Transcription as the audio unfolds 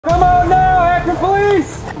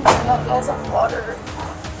There's some water.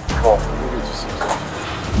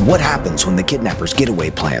 What happens when the kidnapper's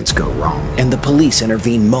getaway plans go wrong and the police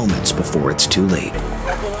intervene moments before it's too late?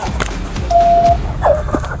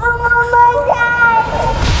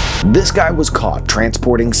 This guy was caught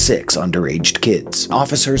transporting 6 underage kids.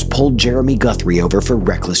 Officers pulled Jeremy Guthrie over for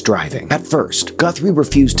reckless driving. At first, Guthrie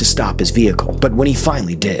refused to stop his vehicle, but when he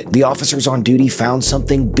finally did, the officers on duty found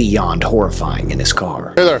something beyond horrifying in his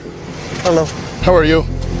car. Hey there. Hello. How are you?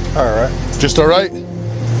 All right. Just all right?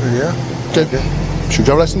 Yeah. Okay. Is your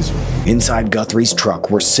driver's license? Inside Guthrie's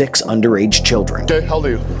truck were 6 underage children. Okay, how old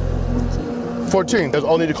are you? 14.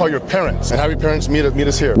 I'll need to call your parents and have your parents meet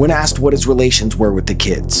us here. When asked what his relations were with the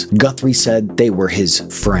kids, Guthrie said they were his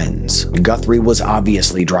friends. Guthrie was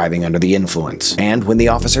obviously driving under the influence, and when the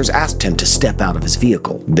officers asked him to step out of his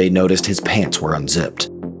vehicle, they noticed his pants were unzipped.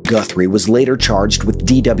 Guthrie was later charged with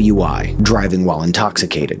DWI, driving while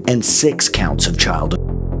intoxicated, and 6 counts of child abuse.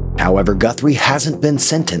 However, Guthrie hasn't been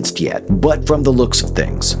sentenced yet, but from the looks of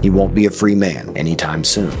things, he won't be a free man anytime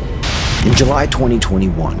soon. In July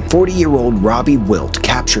 2021, 40-year-old Robbie Wilt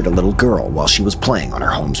captured a little girl while she was playing on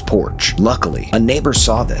her home's porch. Luckily, a neighbor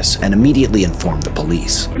saw this and immediately informed the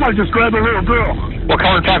police. I just grabbed a little girl. What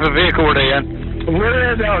color type of vehicle were they in?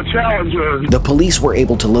 We're in a Challenger. The police were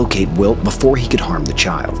able to locate Wilt before he could harm the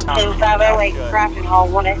child. 2508 Crafton Hall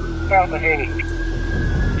 1 South of Henny.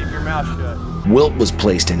 Keep your mouth shut. Wilt was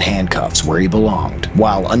placed in handcuffs where he belonged,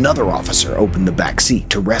 while another officer opened the back seat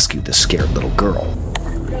to rescue the scared little girl.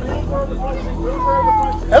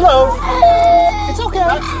 Hello. It's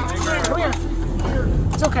okay. Come here.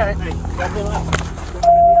 It's okay.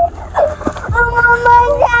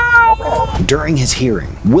 During his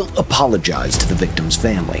hearing, Wilt apologized to the victim's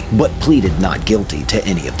family, but pleaded not guilty to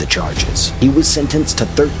any of the charges. He was sentenced to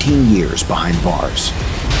 13 years behind bars.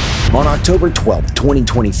 On October 12,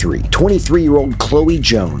 2023, 23-year-old Chloe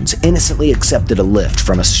Jones innocently accepted a lift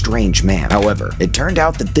from a strange man. However, it turned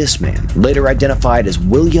out that this man, later identified as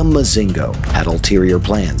William Mozingo, had ulterior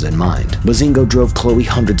plans in mind. Mozingo drove Chloe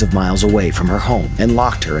hundreds of miles away from her home and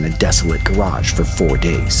locked her in a desolate garage for 4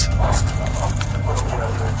 days.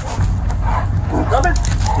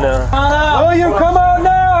 No. William, come on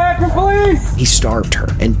now, acting police! He starved her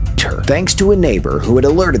and beat her. Thanks to a neighbor who had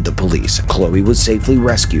alerted the police, Chloe was safely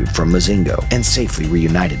rescued from Mozingo and safely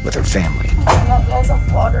reunited with her family. There's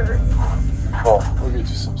some water. Oh, we'll get you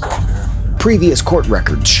some stuff here. Previous court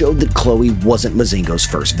records showed that Chloe wasn't Mozingo's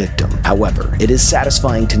first victim. However, it is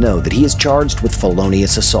satisfying to know that he is charged with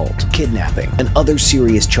felonious assault, kidnapping, and other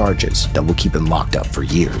serious charges that will keep him locked up for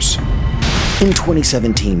years. In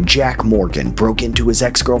 2017, Jack Morgan broke into his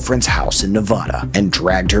ex-girlfriend's house in Nevada and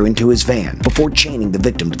dragged her into his van before chaining the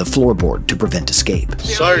victim to the floorboard to prevent escape.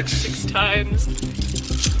 Search 6 times.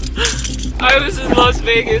 I was in Las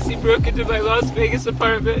Vegas. He broke into my Las Vegas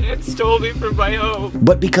apartment and stole me from my home.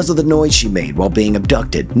 But because of the noise she made while being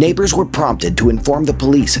abducted, neighbors were prompted to inform the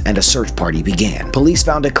police and a search party began. Police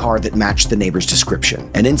found a car that matched the neighbor's description,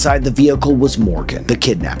 and inside the vehicle was Morgan, the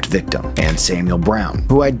kidnapped victim, and Samuel Brown,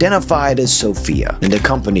 who identified as Sophia and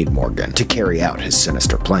accompanied Morgan to carry out his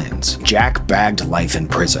sinister plans. Jack bagged life in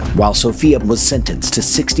prison, while Sophia was sentenced to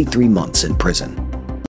 63 months in prison.